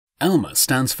ALMA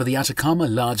stands for the Atacama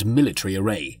Large Millimeter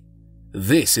Array.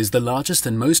 This is the largest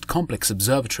and most complex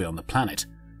observatory on the planet,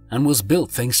 and was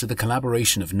built thanks to the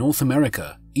collaboration of North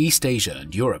America, East Asia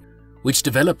and Europe, which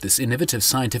developed this innovative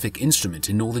scientific instrument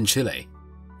in northern Chile.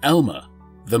 ALMA,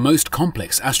 the most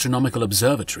complex astronomical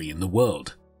observatory in the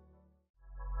world.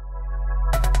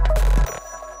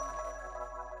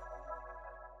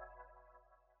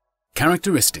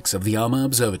 Characteristics of the ALMA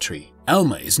Observatory.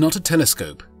 ALMA is not a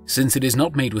telescope, since it is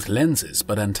not made with lenses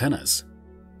but antennas.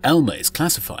 ALMA is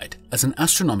classified as an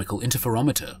astronomical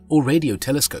interferometer or radio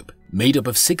telescope made up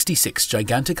of 66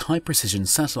 gigantic high-precision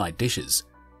satellite dishes.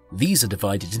 These are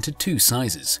divided into two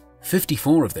sizes.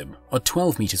 54 of them are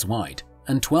 12 meters wide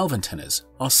and 12 antennas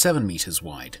are 7 meters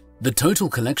wide. The total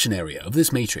collection area of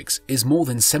this matrix is more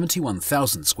than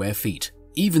 71,000 square feet.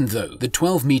 Even though the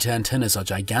 12-meter antennas are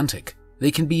gigantic, they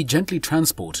can be gently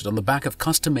transported on the back of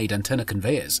custom-made antenna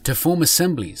conveyors to form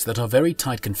assemblies that are very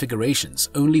tight configurations,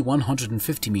 only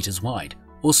 150 meters wide,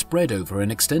 or spread over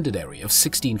an extended area of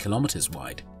 16 kilometers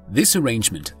wide. This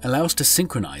arrangement allows to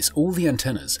synchronize all the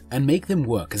antennas and make them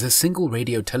work as a single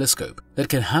radio telescope that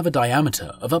can have a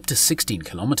diameter of up to 16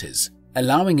 kilometers,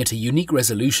 allowing it a unique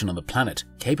resolution on the planet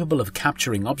capable of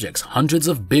capturing objects hundreds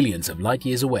of billions of light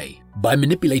years away. By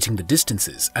manipulating the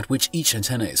distances at which each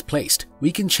antenna is placed,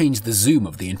 we can change the zoom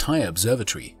of the entire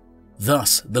observatory.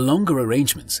 Thus, the longer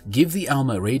arrangements give the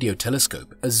ALMA radio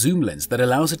telescope a zoom lens that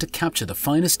allows it to capture the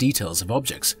finest details of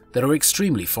objects that are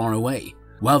extremely far away,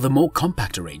 while the more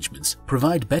compact arrangements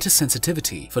provide better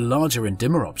sensitivity for larger and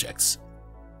dimmer objects.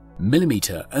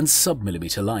 Millimeter and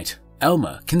submillimeter light.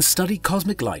 ALMA can study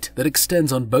cosmic light that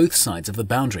extends on both sides of the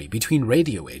boundary between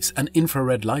radio waves and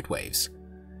infrared light waves.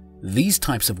 These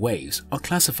types of waves are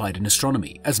classified in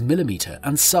astronomy as millimeter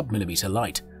and submillimeter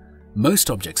light.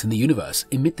 Most objects in the universe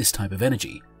emit this type of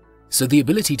energy, so the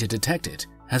ability to detect it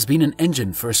has been an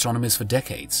engine for astronomers for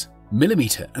decades.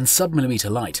 Millimeter and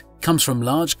submillimeter light comes from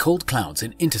large cold clouds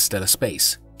in interstellar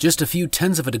space, just a few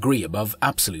tenths of a degree above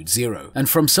absolute zero, and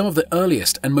from some of the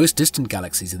earliest and most distant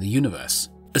galaxies in the universe.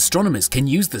 Astronomers can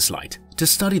use this light to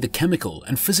study the chemical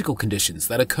and physical conditions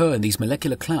that occur in these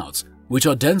molecular clouds, which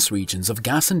are dense regions of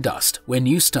gas and dust where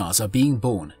new stars are being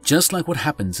born, just like what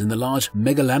happens in the large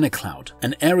Magellanic Cloud,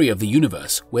 an area of the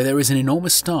universe where there is an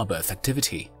enormous starbirth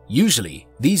activity. Usually,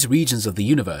 these regions of the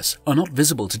universe are not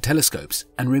visible to telescopes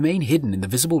and remain hidden in the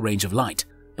visible range of light,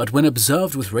 but when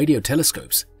observed with radio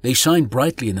telescopes, they shine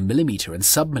brightly in the millimeter and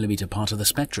submillimeter part of the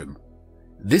spectrum.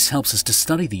 This helps us to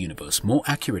study the universe more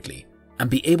accurately and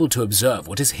be able to observe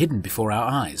what is hidden before our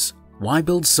eyes. Why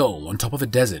build Seoul on top of a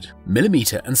desert?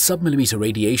 Millimeter and submillimeter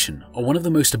radiation are one of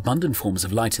the most abundant forms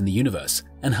of light in the universe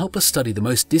and help us study the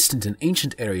most distant and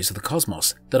ancient areas of the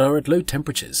cosmos that are at low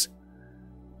temperatures.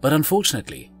 But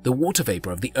unfortunately, the water vapor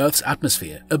of the Earth's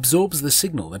atmosphere absorbs the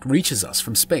signal that reaches us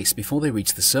from space before they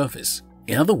reach the surface.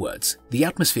 In other words, the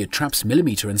atmosphere traps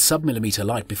millimeter and submillimeter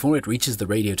light before it reaches the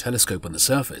radio telescope on the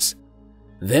surface.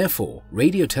 Therefore,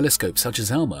 radio telescopes such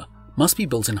as ALMA must be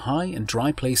built in high and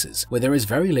dry places where there is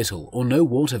very little or no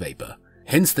water vapor,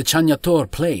 hence the Chañator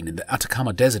Plain in the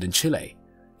Atacama Desert in Chile.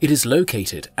 It is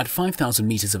located at 5,000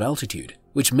 meters of altitude,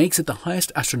 which makes it the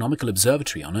highest astronomical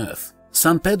observatory on Earth.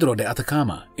 San Pedro de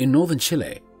Atacama in northern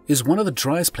Chile is one of the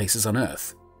driest places on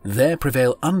Earth. There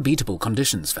prevail unbeatable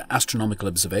conditions for astronomical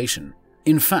observation.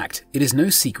 In fact, it is no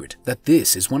secret that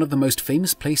this is one of the most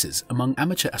famous places among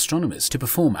amateur astronomers to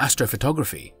perform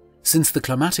astrophotography, since the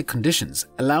climatic conditions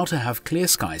allow to have clear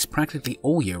skies practically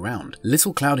all year round,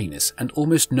 little cloudiness and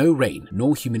almost no rain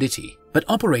nor humidity. But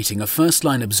operating a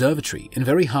first-line observatory in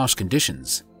very harsh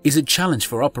conditions is a challenge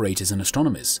for operators and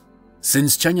astronomers.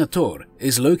 Since Chañator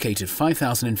is located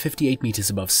 5,058 meters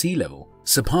above sea level,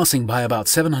 surpassing by about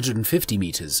 750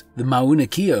 meters the Mauna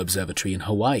Kea Observatory in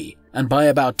Hawaii, and by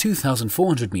about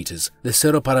 2,400 meters the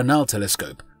Cerro Paranal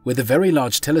telescope, where the Very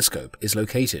Large Telescope is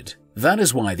located. That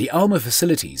is why the ALMA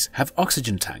facilities have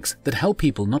oxygen tanks that help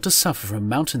people not to suffer from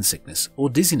mountain sickness or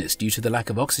dizziness due to the lack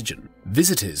of oxygen.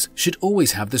 Visitors should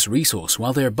always have this resource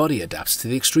while their body adapts to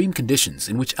the extreme conditions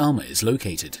in which ALMA is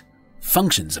located.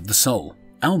 Functions of the soul.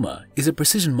 ALMA is a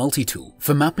precision multi-tool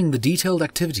for mapping the detailed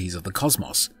activities of the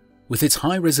cosmos. With its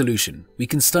high resolution, we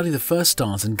can study the first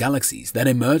stars and galaxies that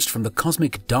emerged from the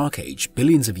cosmic dark age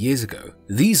billions of years ago.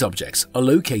 These objects are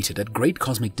located at great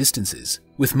cosmic distances,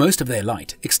 with most of their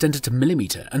light extended to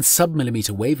millimeter and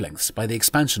submillimeter wavelengths by the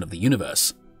expansion of the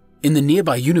universe. In the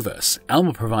nearby universe,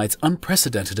 ALMA provides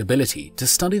unprecedented ability to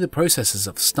study the processes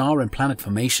of star and planet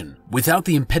formation. Without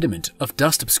the impediment of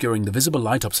dust obscuring the visible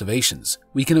light observations,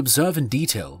 we can observe in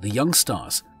detail the young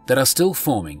stars that are still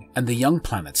forming and the young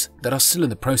planets that are still in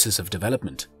the process of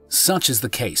development. Such is the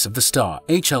case of the star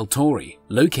HL Tauri,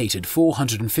 located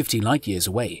 450 light-years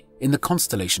away in the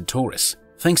constellation Taurus.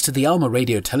 Thanks to the Alma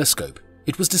radio telescope,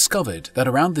 it was discovered that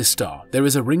around this star there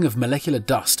is a ring of molecular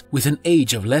dust with an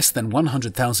age of less than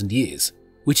 100,000 years,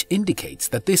 which indicates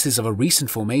that this is of a recent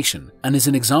formation and is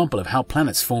an example of how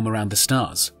planets form around the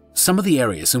stars. Some of the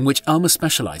areas in which Alma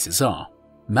specializes are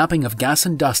mapping of gas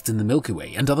and dust in the Milky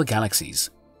Way and other galaxies,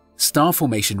 star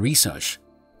formation research,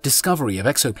 discovery of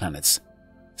exoplanets,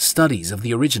 studies of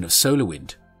the origin of solar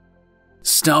wind.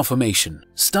 Star formation.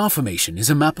 Star formation is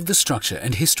a map of the structure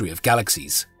and history of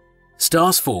galaxies.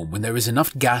 Stars form when there is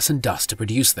enough gas and dust to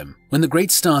produce them. When the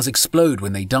great stars explode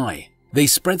when they die, they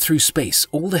spread through space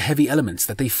all the heavy elements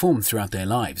that they formed throughout their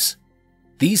lives.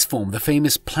 These form the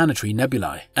famous planetary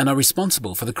nebulae and are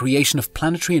responsible for the creation of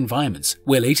planetary environments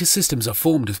where later systems are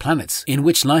formed of planets in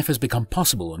which life has become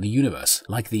possible on the universe,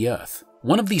 like the Earth.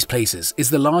 One of these places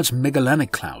is the Large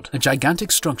Magellanic Cloud, a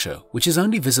gigantic structure which is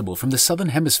only visible from the southern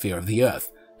hemisphere of the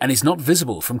Earth and is not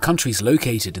visible from countries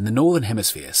located in the northern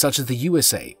hemisphere such as the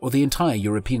USA or the entire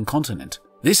European continent.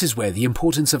 This is where the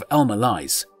importance of Alma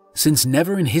lies, since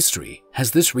never in history has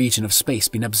this region of space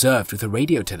been observed with a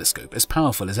radio telescope as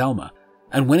powerful as Alma,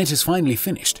 and when it is finally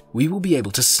finished, we will be able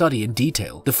to study in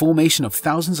detail the formation of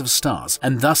thousands of stars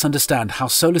and thus understand how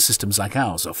solar systems like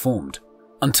ours are formed.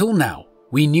 Until now,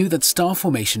 we knew that star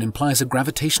formation implies a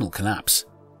gravitational collapse,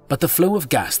 but the flow of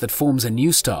gas that forms a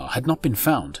new star had not been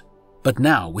found. But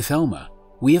now, with Alma,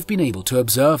 we have been able to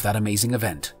observe that amazing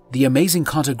event. The amazing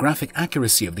cartographic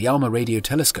accuracy of the Alma radio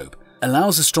telescope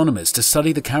allows astronomers to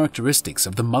study the characteristics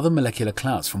of the mother molecular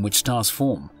clouds from which stars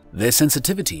form. Their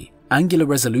sensitivity, angular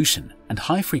resolution, and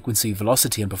high-frequency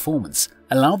velocity and performance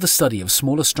allow the study of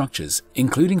smaller structures,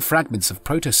 including fragments of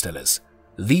protostellars.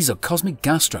 These are cosmic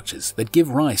gas structures that give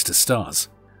rise to stars.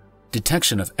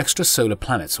 Detection of extrasolar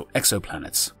planets or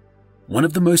exoplanets. One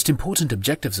of the most important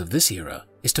objectives of this era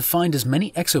is to find as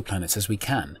many exoplanets as we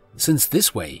can, since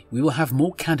this way we will have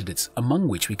more candidates among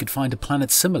which we could find a planet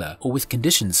similar or with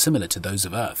conditions similar to those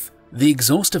of Earth. The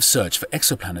exhaustive search for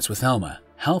exoplanets with Alma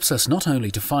helps us not only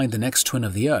to find the next twin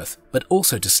of the Earth, but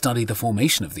also to study the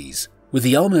formation of these. With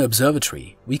the Alma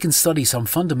Observatory, we can study some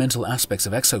fundamental aspects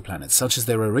of exoplanets such as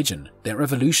their origin, their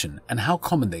evolution, and how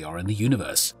common they are in the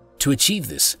universe. To achieve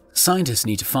this, scientists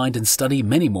need to find and study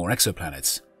many more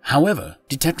exoplanets. However,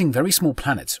 detecting very small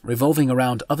planets revolving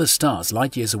around other stars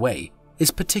light-years away is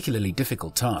a particularly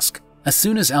difficult task. As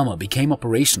soon as Alma became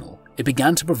operational, it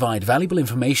began to provide valuable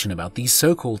information about these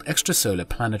so-called extrasolar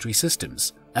planetary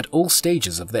systems. At all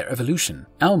stages of their evolution,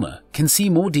 Alma can see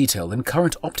more detail than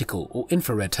current optical or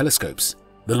infrared telescopes.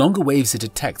 The longer waves it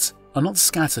detects are not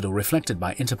scattered or reflected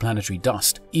by interplanetary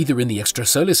dust, either in the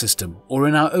extrasolar system or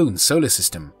in our own solar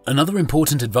system. Another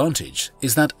important advantage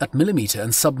is that at millimeter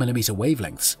and submillimeter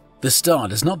wavelengths, the star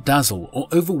does not dazzle or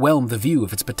overwhelm the view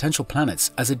of its potential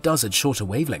planets as it does at shorter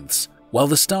wavelengths. While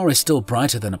the star is still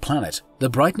brighter than a planet, the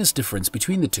brightness difference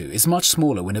between the two is much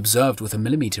smaller when observed with a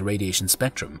millimeter radiation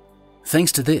spectrum.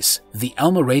 Thanks to this, the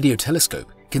Alma radio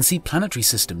telescope can see planetary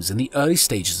systems in the early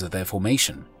stages of their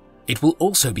formation. It will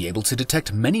also be able to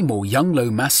detect many more young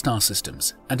low-mass star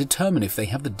systems and determine if they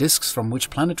have the disks from which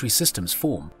planetary systems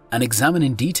form, and examine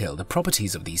in detail the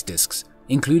properties of these disks,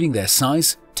 including their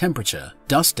size, temperature,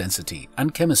 dust density,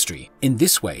 and chemistry. In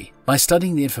this way, by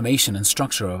studying the information and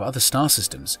structure of other star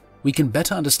systems, we can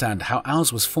better understand how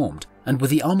ours was formed, and with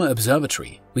the Alma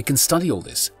Observatory, we can study all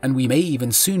this, and we may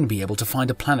even soon be able to find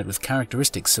a planet with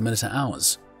characteristics similar to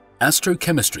ours.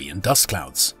 Astrochemistry and dust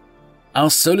clouds. Our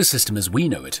solar system as we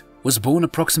know it was born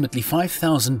approximately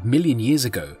 5,000 million years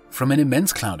ago from an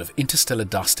immense cloud of interstellar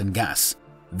dust and gas.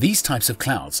 These types of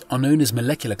clouds are known as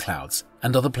molecular clouds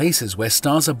and are the places where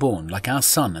stars are born like our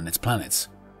Sun and its planets.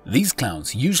 These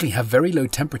clouds usually have very low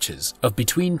temperatures of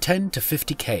between 10 to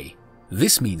 50 K.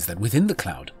 This means that within the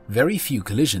cloud, very few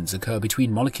collisions occur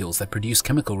between molecules that produce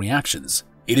chemical reactions.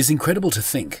 It is incredible to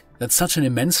think that such an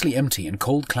immensely empty and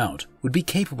cold cloud would be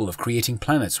capable of creating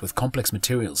planets with complex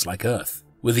materials like Earth.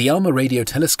 With the Alma radio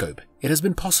telescope, it has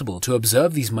been possible to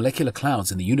observe these molecular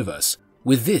clouds in the universe.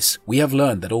 With this, we have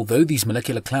learned that although these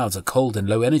molecular clouds are cold and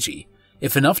low energy,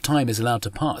 if enough time is allowed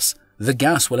to pass, the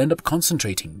gas will end up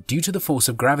concentrating due to the force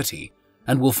of gravity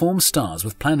and will form stars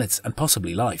with planets and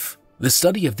possibly life. The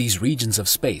study of these regions of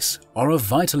space are of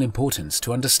vital importance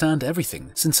to understand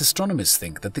everything, since astronomers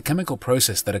think that the chemical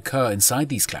processes that occur inside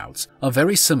these clouds are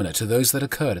very similar to those that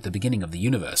occurred at the beginning of the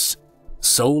universe.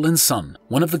 Soul and Sun.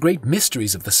 One of the great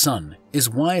mysteries of the Sun is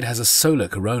why it has a solar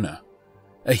corona.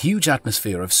 A huge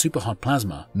atmosphere of superhot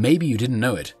plasma. Maybe you didn't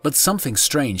know it, but something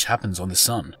strange happens on the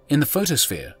Sun. In the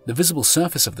photosphere, the visible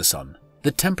surface of the Sun,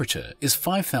 the temperature is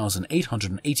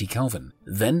 5,880 Kelvin.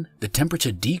 Then, the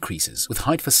temperature decreases with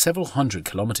height for several hundred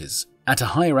kilometers. At a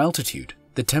higher altitude,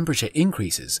 the temperature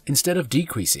increases instead of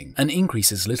decreasing and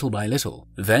increases little by little.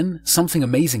 Then, something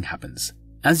amazing happens.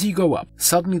 As you go up,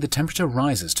 suddenly the temperature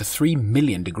rises to 3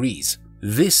 million degrees.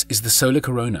 This is the solar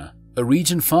corona, a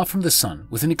region far from the Sun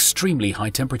with an extremely high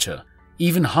temperature,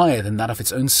 even higher than that of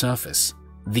its own surface.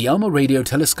 The Alma radio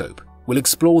telescope will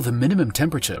explore the minimum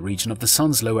temperature region of the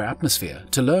Sun's lower atmosphere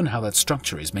to learn how that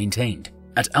structure is maintained.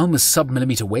 At Alma's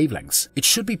submillimeter wavelengths, it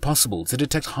should be possible to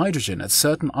detect hydrogen at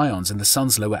certain ions in the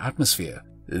Sun's lower atmosphere.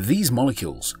 These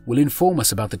molecules will inform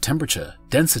us about the temperature,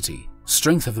 density,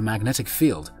 strength of the magnetic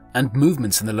field, and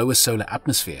movements in the lower solar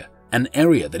atmosphere, an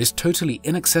area that is totally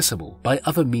inaccessible by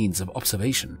other means of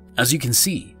observation. As you can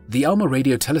see, the Alma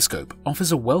radio telescope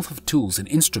offers a wealth of tools and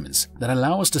instruments that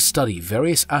allow us to study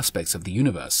various aspects of the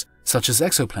universe, such as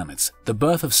exoplanets, the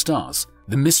birth of stars,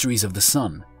 the mysteries of the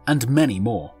Sun, and many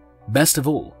more. Best of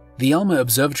all, the Alma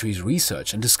Observatory's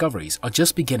research and discoveries are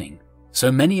just beginning,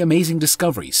 so many amazing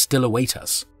discoveries still await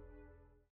us.